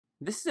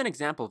This is an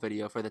example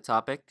video for the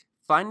topic,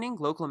 finding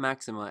local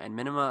maxima and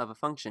minima of a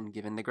function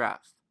given the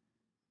graph.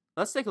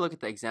 Let's take a look at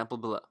the example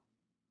below.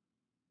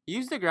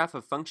 Use the graph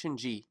of function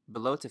g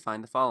below to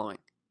find the following.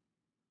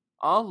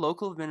 All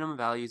local minimum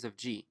values of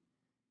g,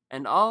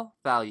 and all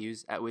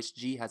values at which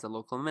g has a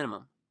local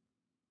minimum.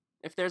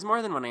 If there's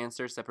more than one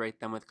answer,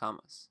 separate them with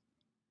commas.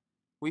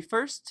 We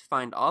first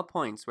find all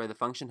points where the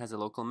function has a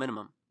local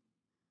minimum.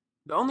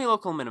 The only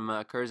local minima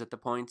occurs at the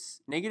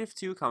points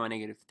 -2,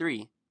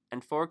 -3,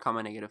 and 4,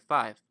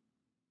 -5.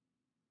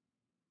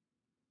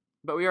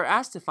 But we are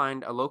asked to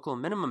find a local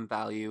minimum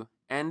value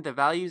and the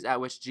values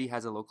at which g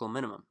has a local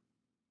minimum.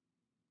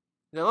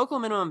 The local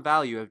minimum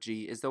value of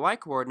g is the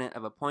y-coordinate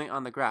of a point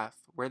on the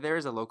graph where there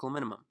is a local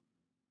minimum.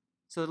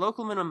 So the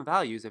local minimum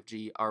values of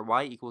g are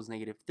y equals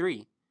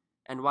 -3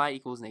 and y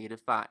equals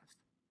 -5.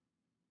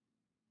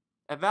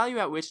 A value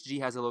at which g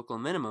has a local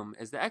minimum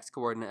is the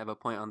x-coordinate of a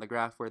point on the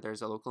graph where there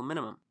is a local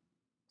minimum.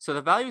 So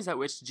the values at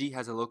which g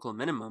has a local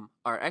minimum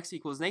are x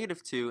equals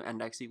 -2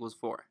 and x equals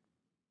 4.